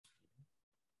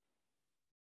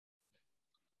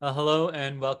Hello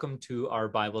and welcome to our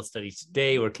Bible study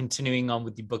today. We're continuing on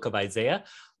with the book of Isaiah,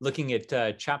 looking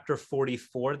at chapter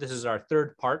 44. This is our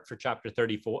third part for chapter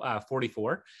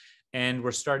 44, and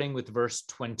we're starting with verse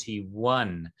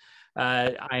 21.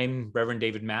 I'm Reverend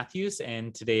David Matthews,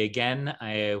 and today again,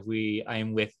 I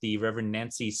am with the Reverend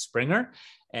Nancy Springer,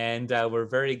 and we're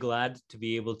very glad to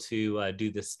be able to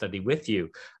do this study with you.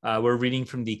 We're reading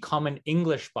from the Common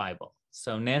English Bible.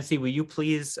 So Nancy, will you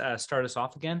please start us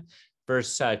off again?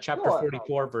 Chapter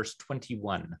 44, verse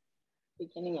 21.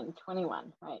 Beginning in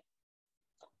 21, right.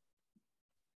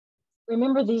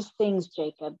 Remember these things,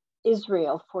 Jacob,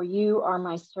 Israel, for you are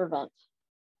my servant.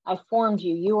 I formed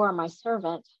you, you are my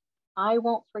servant. I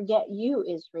won't forget you,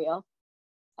 Israel.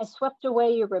 I swept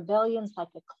away your rebellions like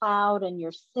a cloud and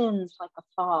your sins like a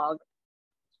fog.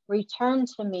 Return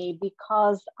to me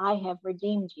because I have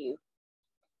redeemed you.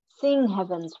 Sing,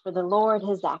 heavens, for the Lord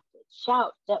has acted.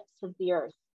 Shout, depths of the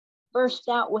earth. Burst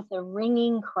out with a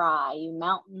ringing cry, you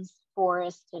mountains,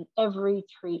 forests, and every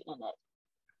tree in it.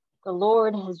 The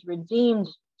Lord has redeemed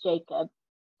Jacob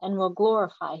and will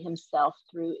glorify himself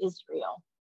through Israel.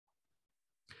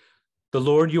 The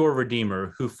Lord your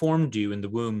Redeemer, who formed you in the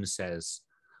womb, says,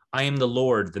 I am the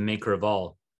Lord, the maker of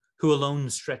all, who alone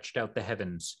stretched out the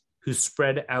heavens, who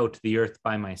spread out the earth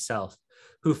by myself,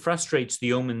 who frustrates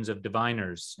the omens of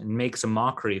diviners and makes a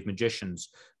mockery of magicians,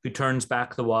 who turns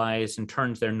back the wise and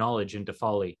turns their knowledge into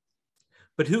folly.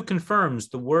 But who confirms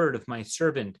the word of my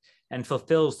servant and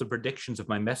fulfills the predictions of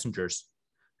my messengers?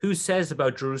 Who says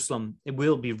about Jerusalem, it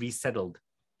will be resettled?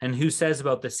 And who says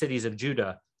about the cities of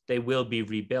Judah, they will be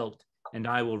rebuilt, and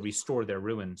I will restore their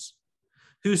ruins?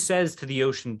 Who says to the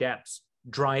ocean depths,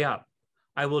 dry up,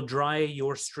 I will dry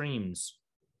your streams?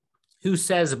 Who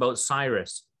says about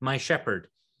Cyrus, my shepherd,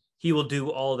 he will do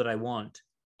all that I want?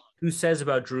 Who says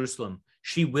about Jerusalem,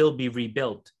 she will be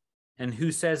rebuilt? And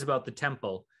who says about the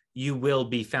temple, you will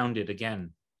be founded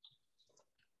again?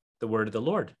 The word of the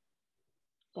Lord.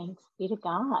 Thanks be to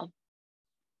God.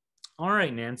 All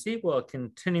right, Nancy. Well,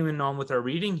 continuing on with our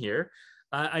reading here,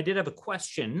 I did have a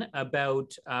question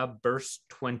about verse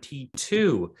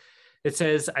 22. It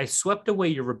says, I swept away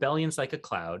your rebellions like a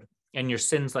cloud and your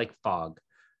sins like fog.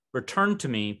 Return to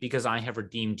me because I have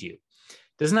redeemed you.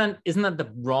 Isn't that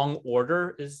the wrong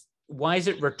order? Why is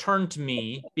it return to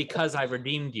me because I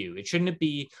redeemed you? It shouldn't it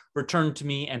be return to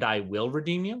me and I will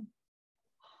redeem you?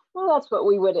 Well, that's what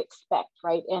we would expect,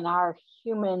 right? In our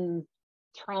human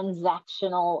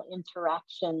transactional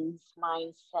interactions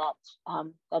mindset,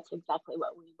 that's exactly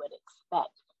what we would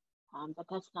expect. But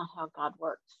that's not how God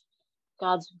works.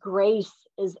 God's grace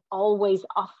is always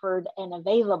offered and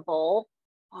available.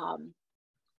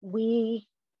 We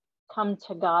come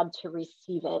to God to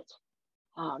receive it,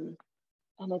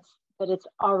 but it's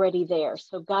already there.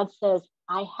 So God says,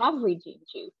 I have redeemed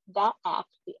you. That act,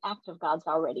 the act of God's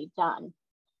already done.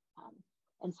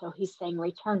 And so he's saying,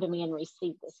 return to me and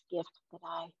receive this gift that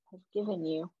I have given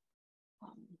you.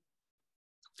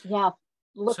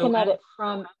 Looking at it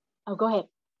from, go ahead.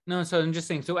 No, so I'm just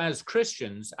saying, so as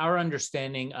Christians, our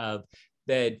understanding of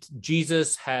that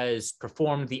Jesus has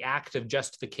performed the act of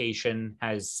justification,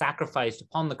 has sacrificed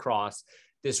upon the cross,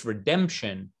 this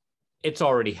redemption, it's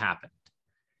already happened.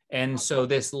 And so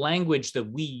this language that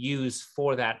we use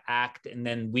for that act, and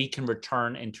then we can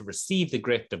return and to receive the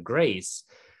gift of grace,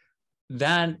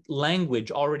 that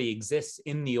language already exists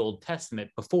in the Old Testament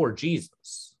before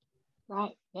Jesus.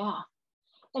 Right, yeah.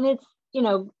 And it's,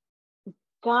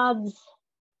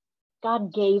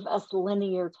 God gave us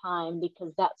linear time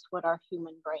because that's what our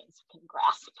human brains can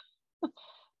grasp.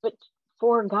 But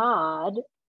for God,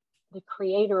 the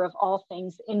creator of all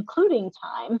things, including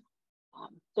time,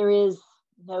 there is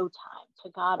no time. To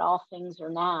God, all things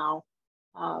are now.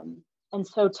 And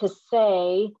so to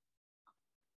say,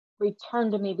 return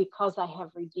to me because I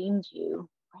have redeemed you,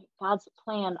 right? God's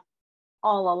plan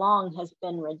all along has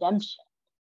been redemption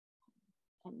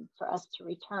and for us to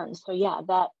return. So yeah,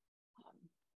 that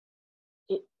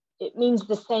it means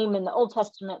the same in the Old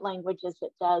Testament language as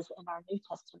it does in our New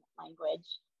Testament language.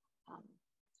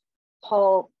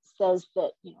 Paul says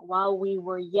that, while we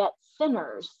were yet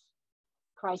sinners,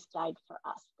 Christ died for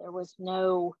us. There was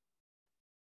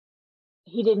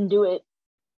he didn't do it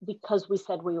because we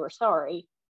said we were sorry.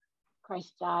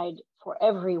 Christ died for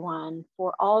everyone,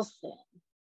 for all sin.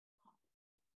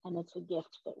 And it's a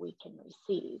gift that we can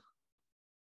receive.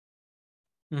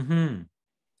 Mm-hmm.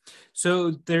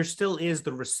 So there still is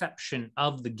the reception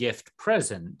of the gift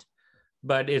present,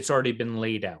 but it's already been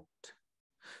laid out.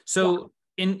 So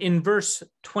in verse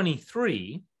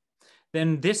 23,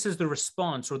 then this is the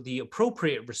response or the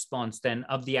appropriate response then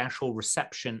of the actual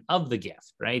reception of the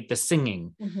gift, right? The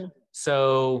singing. Mm-hmm.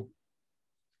 So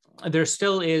there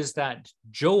still is that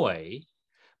joy,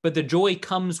 but the joy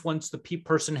comes once the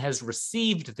person has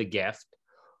received the gift.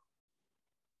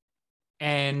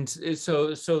 And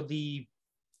so the,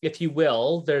 if you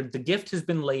will, the gift has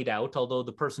been laid out, although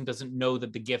the person doesn't know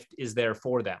that the gift is there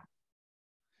for them.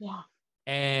 Yeah.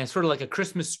 And sort of like a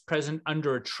Christmas present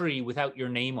under a tree without your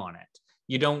name on it.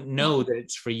 You don't know that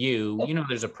it's for you. You know,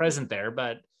 there's a present there,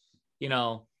 but you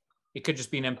know, it could just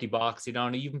be an empty box. You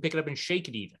don't, you can pick it up and shake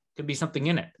it even. It could be something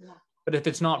in it. Yeah. But if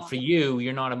it's not for you,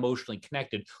 you're not emotionally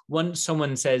connected. Once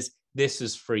someone says, this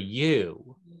is for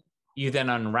you, you then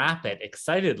unwrap it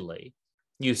excitedly.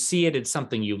 You see it, it's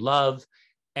something you love,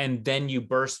 and then you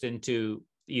burst into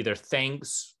either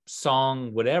thanks,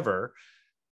 song, whatever.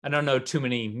 I don't know too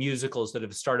many musicals that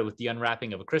have started with the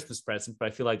unwrapping of a Christmas present, but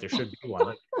I feel like there should be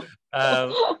one.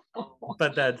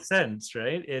 But that sense,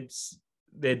 right? It's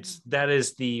that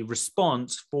is the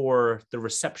response for the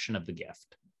reception of the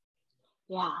gift.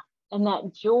 Yeah. And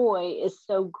that joy is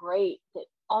so great that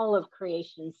all of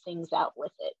creation sings out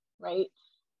with it, right?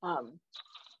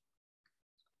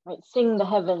 Right. Sing the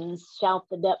heavens, shout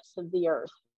the depths of the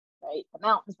earth, right? The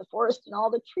mountains, the forest, and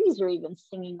all the trees are even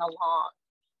singing along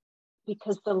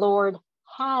because the Lord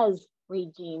has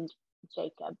redeemed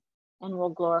Jacob and will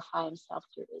glorify himself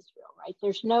through Israel, right?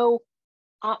 There's no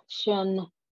action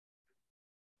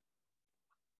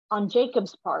on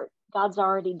Jacob's part. God's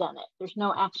already done it. There's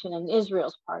no action in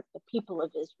Israel's part, the people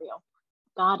of Israel.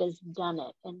 God has done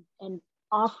it and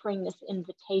offering this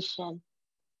invitation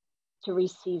to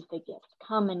receive the gift.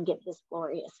 Come and get this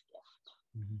glorious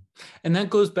gift. Mm-hmm. And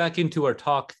that goes back into our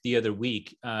talk the other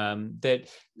week, that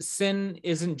sin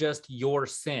isn't just your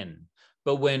sin,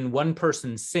 but when one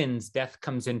person sins, death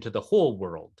comes into the whole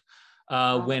world.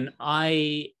 When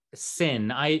I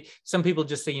sin, some people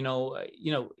just say,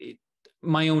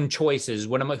 my own choices.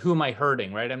 Who am I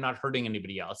hurting? Right? I'm not hurting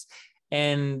anybody else.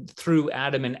 And through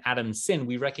Adam and Adam's sin,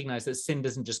 we recognize that sin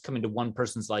doesn't just come into one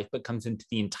person's life, but comes into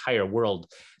the entire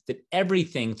world. That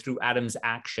everything through Adam's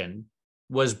action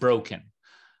was broken.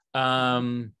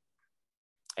 And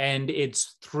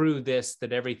it's through this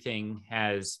that everything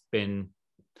has been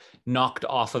knocked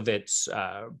off of its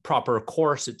proper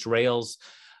course, its rails.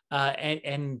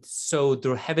 And so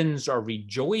the heavens are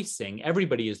rejoicing.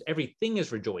 Everything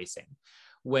is rejoicing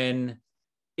when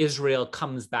Israel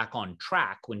comes back on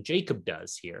track, when Jacob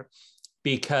does here,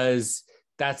 because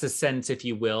that's a sense, if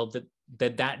you will,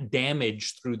 that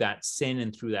damage through that sin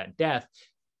and through that death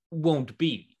won't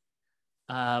be.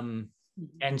 And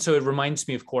so it reminds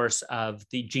me, of course, of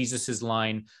the Jesus's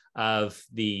line of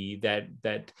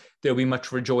that there'll be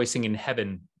much rejoicing in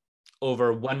heaven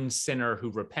over one sinner who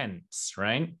repents,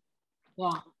 right?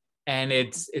 Yeah. And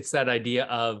it's that idea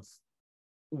of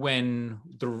when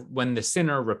the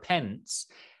sinner repents,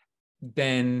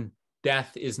 then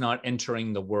death is not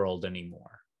entering the world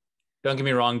anymore. Don't get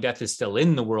me wrong, death is still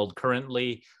in the world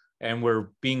currently, and we're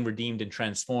being redeemed and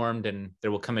transformed, and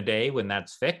there will come a day when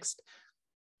that's fixed.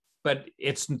 But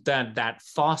it's that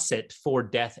faucet for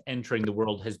death entering the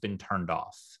world has been turned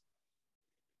off.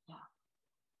 Yeah.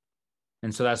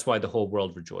 And so that's why the whole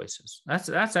world rejoices. That's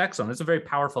excellent. That's a very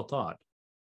powerful thought.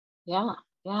 Yeah.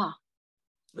 Yeah.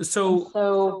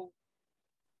 So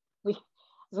we, I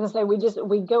was going to say,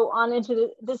 we go on into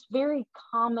this very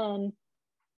common,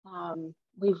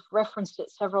 we've referenced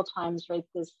it several times, right?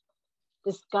 This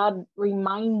God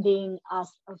reminding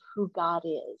us of who God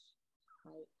is,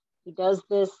 right? He does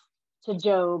this to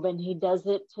Job and he does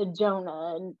it to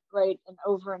Jonah, and right, and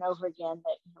over again,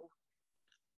 that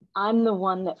I'm the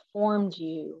one that formed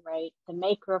you, right? The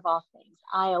maker of all things.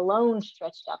 I alone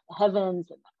stretched out the heavens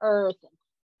and the earth,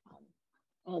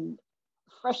 and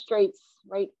frustrates,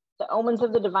 right, the omens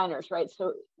of the diviners, right?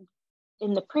 So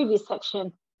in the previous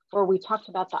section where we talked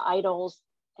about the idols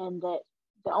and that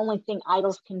the only thing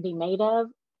idols can be made of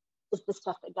is the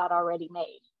stuff that God already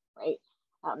made, right?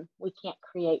 We can't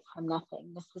create from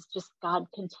nothing. This is just God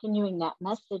continuing that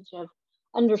message of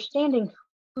understanding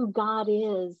who God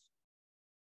is.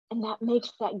 And that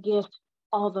makes that gift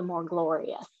all the more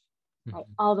glorious, right?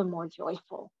 All the more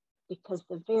joyful, because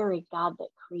the very God that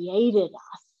created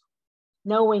us,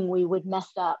 knowing we would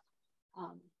mess up,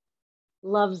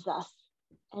 loves us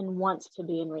and wants to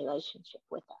be in relationship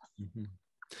with us. Mm-hmm.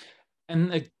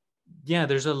 And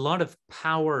there's a lot of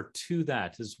power to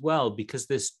that as well, because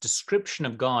this description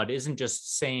of God isn't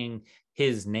just saying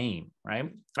his name, right?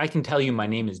 I can tell you my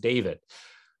name is David.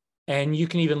 And you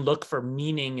can even look for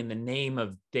meaning in the name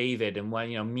of David and what,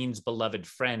 means beloved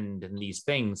friend and these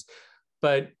things.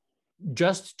 But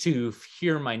just to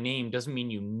hear my name doesn't mean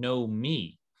you know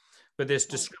me. But this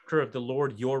descriptor of the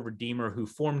Lord, your Redeemer, who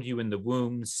formed you in the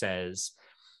womb, says,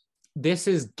 this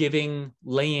is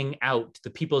laying out the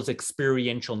people's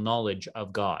experiential knowledge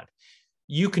of God.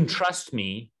 You can trust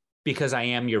me because I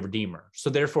am your Redeemer. So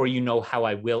therefore, you know how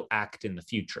I will act in the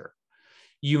future.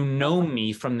 You know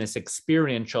me from this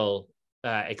experiential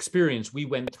experience we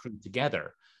went through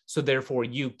together. So therefore,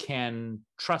 you can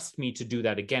trust me to do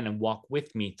that again and walk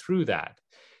with me through that.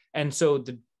 And so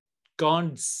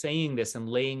God saying this and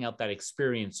laying out that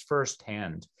experience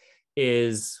firsthand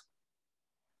is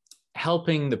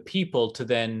helping the people to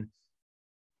then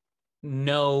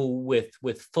know with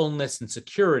fullness and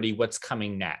security what's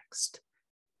coming next,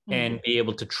 and be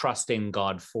able to trust in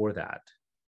God for that.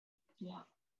 Yeah.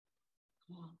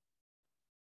 Yeah.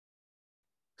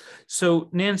 So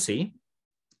Nancy,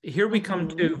 here we come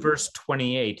to verse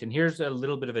 28, and here's a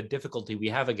little bit of a difficulty we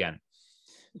have again,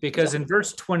 because in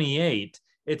verse 28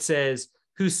 it says,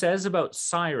 who says about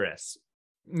Cyrus.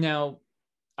 Now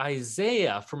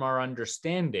Isaiah, from our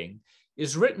understanding,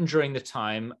 is written during the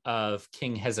time of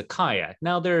King Hezekiah.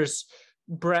 Now, there's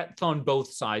breadth on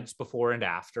both sides before and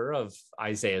after of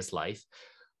Isaiah's life,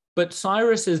 but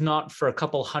Cyrus is not for a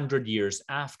couple hundred years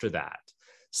after that.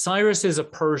 Cyrus is a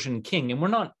Persian king, and we're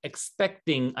not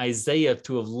expecting Isaiah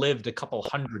to have lived a couple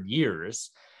hundred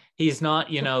years. He's not,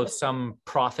 some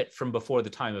prophet from before the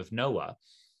time of Noah.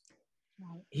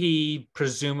 He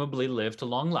presumably lived a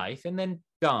long life and then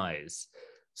dies.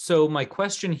 So my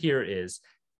question here is,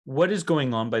 what is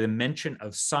going on by the mention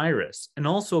of Cyrus, and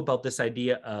also about this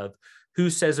idea of who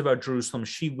says about Jerusalem,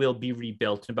 she will be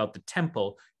rebuilt, and about the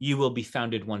temple, you will be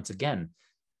founded once again.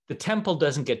 The temple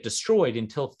doesn't get destroyed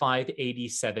until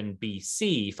 587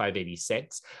 BC,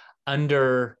 586,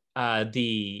 under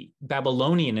the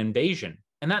Babylonian invasion.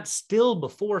 And that's still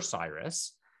before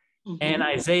Cyrus. And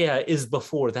Isaiah is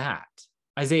before that.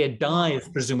 Isaiah dies,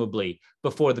 presumably,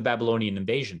 before the Babylonian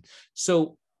invasion.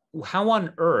 So how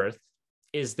on earth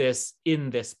is this in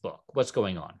this book? What's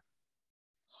going on?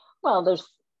 Well, there's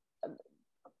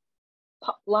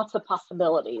lots of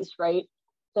possibilities, right?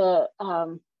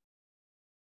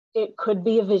 It could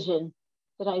be a vision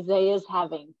that Isaiah is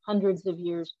having hundreds of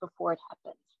years before it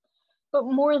happens. But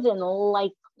more than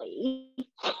likely,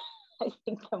 I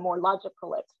think the more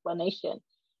logical explanation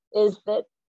is that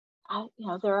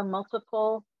there are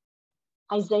multiple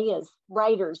Isaiahs,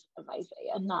 writers of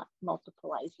Isaiah, not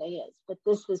multiple Isaiahs, but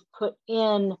this is put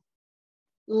in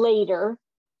later.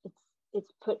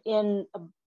 It's put in a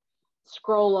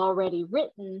scroll already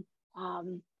written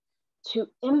to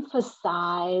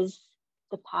emphasize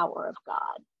the power of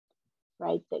God,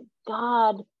 right? That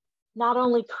God not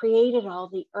only created all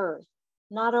the earth,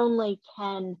 not only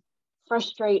can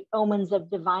frustrate omens of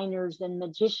diviners and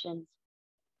magicians,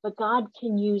 but God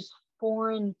can use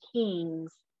foreign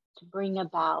kings to bring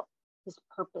about his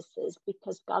purposes,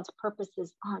 because God's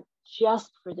purposes aren't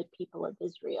just for the people of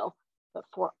Israel, but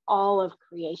for all of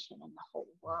creation and the whole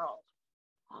world.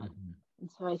 And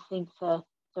so I think the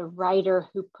writer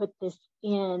who put this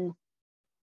in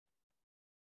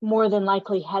more than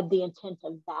likely had the intent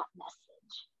of that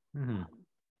message,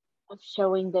 of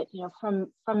showing that,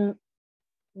 from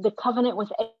the covenant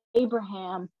with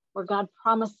Abraham, where God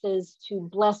promises to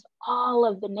bless all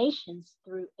of the nations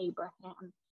through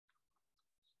Abraham.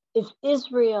 If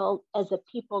Israel as a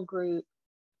people group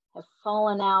have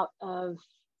fallen out of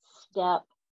step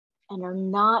and are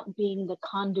not being the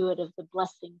conduit of the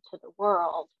blessing to the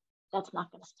world, that's not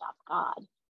going to stop God.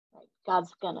 Right?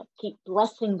 God's going to keep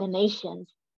blessing the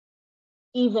nations,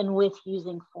 even with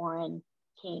using foreign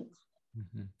kings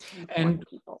and foreign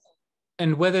peoples.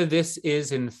 And whether this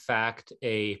is in fact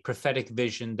a prophetic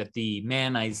vision that the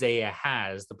man Isaiah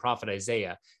has, the prophet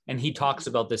Isaiah, and he talks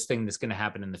about this thing that's going to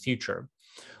happen in the future,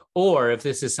 or if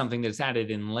this is something that's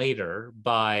added in later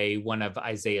by one of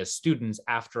Isaiah's students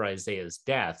after Isaiah's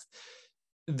death,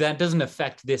 that doesn't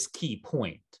affect this key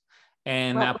point.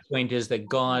 And that point is that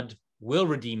God will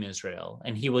redeem Israel,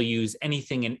 and he will use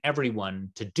anything and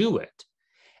everyone to do it.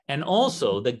 And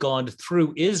also that God,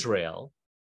 through Israel,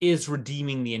 is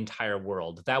redeeming the entire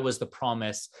world. That was the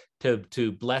promise,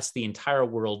 to bless the entire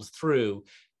world through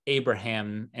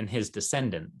Abraham and his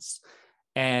descendants.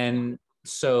 And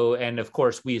so, and of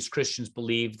course, we as Christians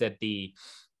believe that the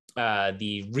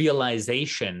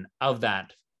realization of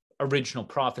that original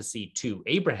prophecy to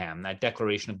Abraham, that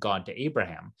declaration of God to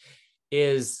Abraham,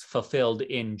 is fulfilled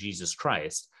in Jesus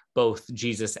Christ, both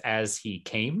Jesus as he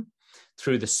came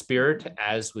through the Spirit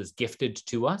as was gifted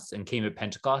to us and came at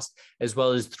Pentecost, as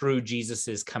well as through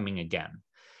Jesus's coming again.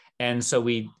 And so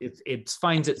it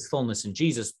finds its fullness in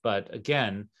Jesus. But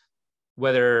again,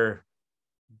 whether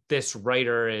this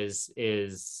writer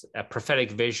is a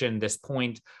prophetic vision, this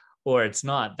point, or it's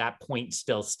not, that point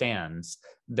still stands,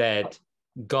 that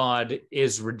God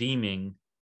is redeeming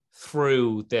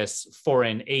through this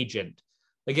foreign agent,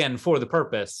 again, for the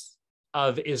purpose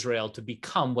of Israel to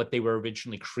become what they were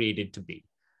originally created to be,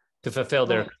 to fulfill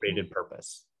their created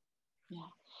purpose. Yeah.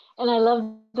 And I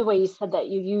love the way you said that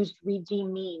you used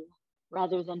redeeming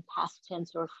rather than past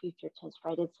tense or future tense,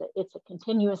 right? It's a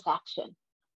continuous action.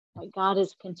 Right? God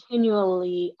is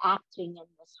continually acting in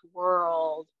this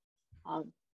world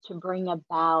to bring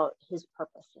about his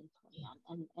purpose and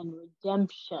plan. And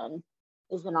redemption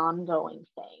is an ongoing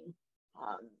thing.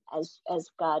 As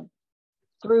God,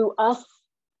 through us,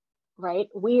 right?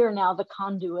 We are now the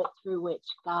conduit through which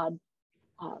God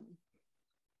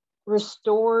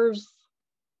restores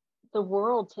the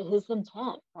world to his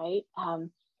intent, right?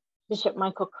 Bishop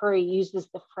Michael Curry uses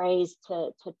the phrase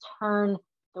to turn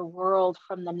the world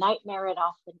from the nightmare it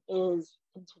often is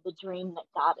into the dream that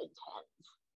God intends.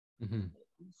 Mm-hmm.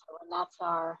 And that's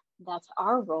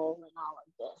our role in all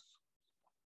of this.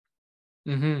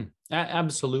 Mm-hmm.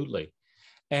 Absolutely.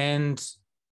 And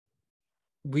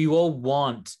we all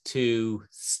want to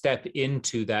step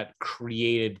into that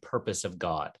created purpose of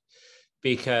God,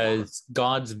 because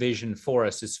God's vision for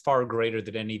us is far greater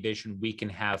than any vision we can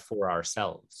have for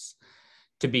ourselves.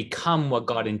 To become what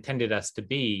God intended us to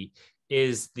be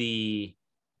is the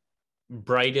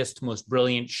brightest, most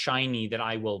brilliant, shiny that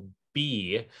I will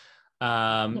be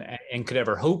and could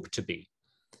ever hope to be.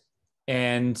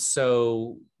 And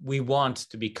so we want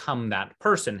to become that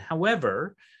person.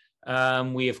 However,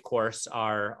 we, of course,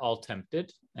 are all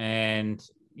tempted and,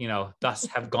 thus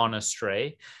have gone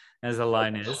astray, as the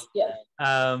line is. Yes.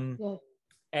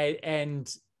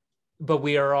 But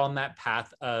we are on that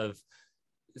path of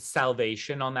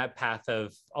salvation, on that path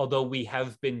of, although we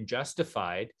have been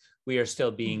justified, we are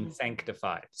still being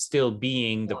sanctified, still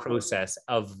being the process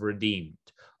of redeemed.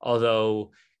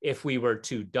 Although if we were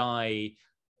to die,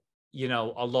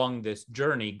 along this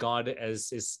journey, God,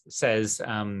 as it says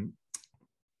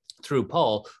through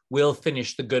Paul, will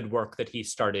finish the good work that he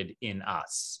started in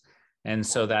us. And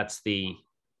so that's the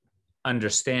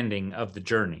understanding of the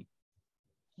journey.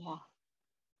 Yeah.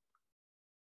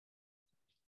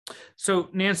 So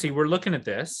Nancy, we're looking at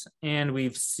this, and we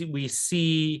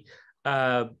see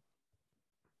this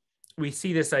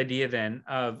idea then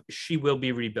of she will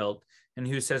be rebuilt, and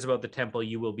who says about the temple,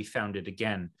 you will be founded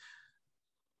again.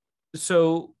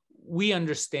 So we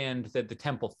understand that the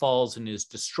temple falls and is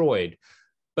destroyed,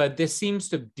 but this seems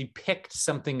to depict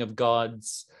something of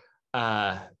God's,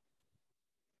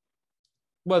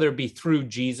 whether it be through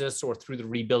Jesus or through the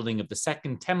rebuilding of the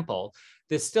second temple,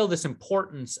 there's still this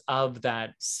importance of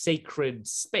that sacred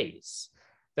space,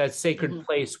 that sacred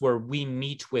place where we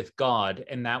meet with God,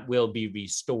 and that will be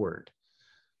restored.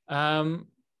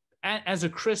 As a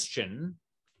Christian,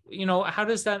 how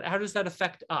does that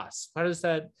affect us? How does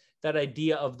that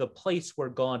idea of the place where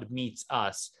God meets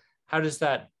us, how does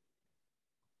that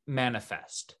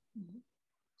manifest?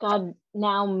 God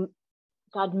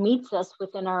meets us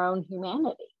within our own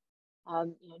humanity.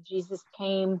 Jesus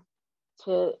came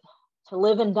to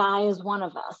live and die as one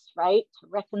of us, right? To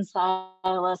reconcile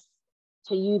us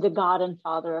to you, the God and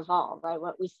Father of all, right?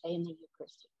 What we say in the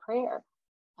Eucharistic prayer.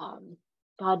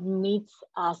 God meets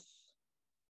us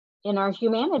in our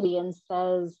humanity and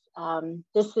says,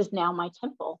 this is now my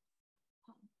temple.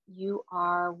 We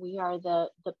are the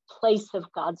place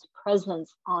of God's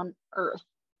presence on earth.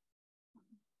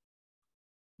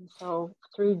 And so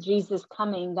through Jesus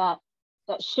coming, that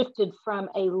shifted from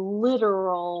a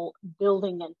literal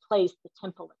building and place, the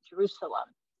temple in Jerusalem,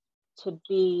 to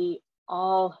be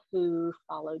all who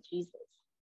follow Jesus.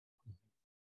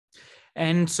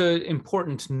 And so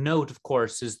important to note, of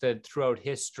course, is that throughout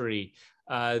history,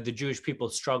 the Jewish people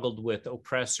struggled with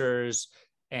oppressors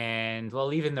and,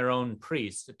 well, even their own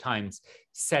priests at times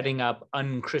setting up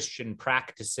un-Jewish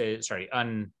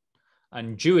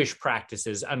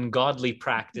practices, ungodly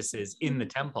practices in the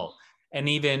temple. And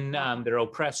even their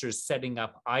oppressors setting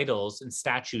up idols and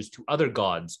statues to other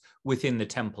gods within the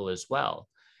temple as well.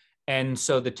 And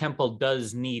so the temple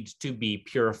does need to be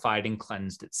purified and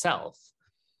cleansed itself.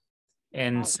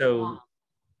 And so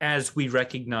as we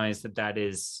recognize that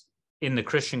is in the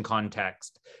Christian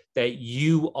context, that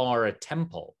you are a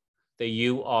temple, that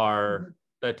you are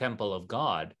the temple of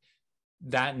God,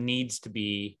 that needs to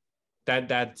be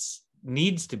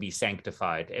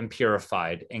sanctified and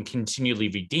purified and continually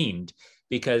redeemed,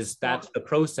 because that's the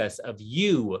process of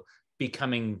you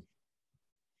becoming,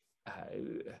 I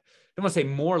don't want to say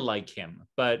more like him,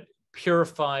 but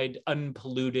purified,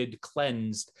 unpolluted,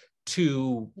 cleansed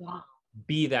to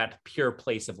be that pure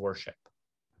place of worship.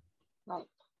 Right.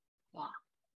 Yeah.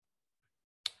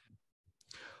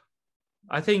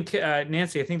 I think,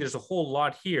 Nancy, I think there's a whole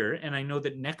lot here. And I know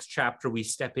that next chapter we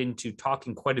step into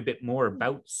talking quite a bit more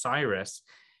about Cyrus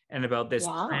and about this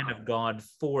plan of God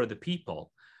for the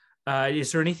people.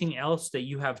 Is there anything else that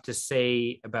you have to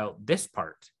say about this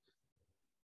part?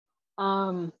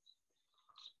 I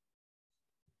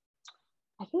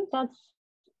think that's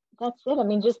it. I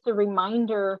mean, just a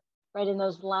reminder, right, in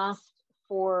those last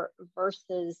 4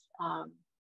 verses,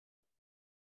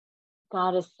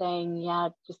 God is saying, yeah,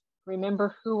 just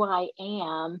remember who I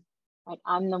am, right?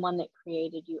 I'm the one that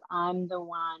created you. I'm the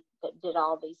one that did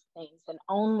all these things. And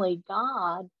only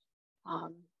God,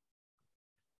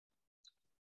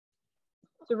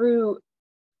 through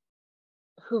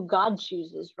who God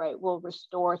chooses, right, will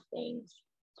restore things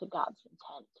to God's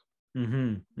intent.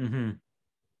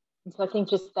 And so I think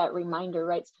just that reminder,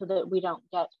 right, so that we don't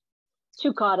get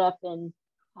too caught up in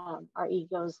our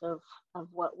egos of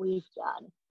what we've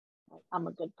done. Like, I'm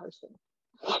a good person.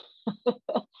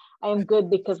 I am good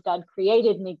because God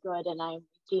created me good, and I am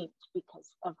redeemed because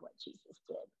of what Jesus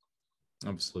did.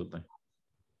 Absolutely.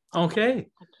 Okay.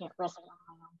 I can't rest on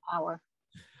my own power.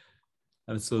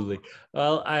 Absolutely.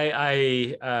 Well,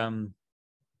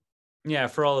 yeah,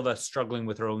 for all of us struggling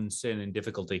with our own sin and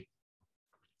difficulty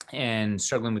and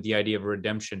struggling with the idea of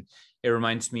redemption, it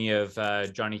reminds me of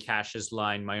Johnny Cash's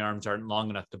line, "My arms aren't long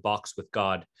enough to box with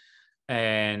God."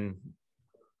 And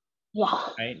yeah,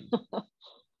 right?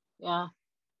 Yeah.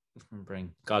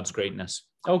 Remembering God's greatness.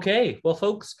 Okay, well,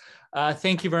 folks,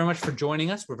 thank you very much for joining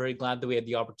us. We're very glad that we had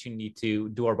the opportunity to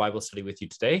do our Bible study with you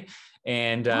today.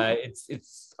 And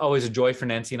it's always a joy for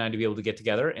Nancy and I to be able to get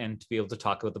together and to be able to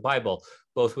talk about the Bible,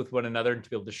 both with one another and to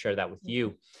be able to share that with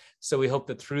you. So we hope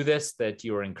that through this that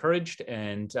you are encouraged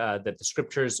and that the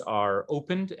scriptures are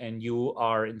opened and you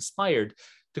are inspired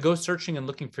to go searching and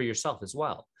looking for yourself as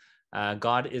well.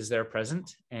 God is there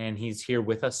present, and he's here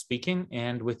with us speaking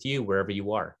and with you wherever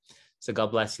you are. So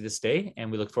God bless you this day,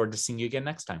 and we look forward to seeing you again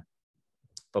next time.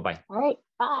 Bye-bye. All right.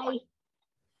 Bye.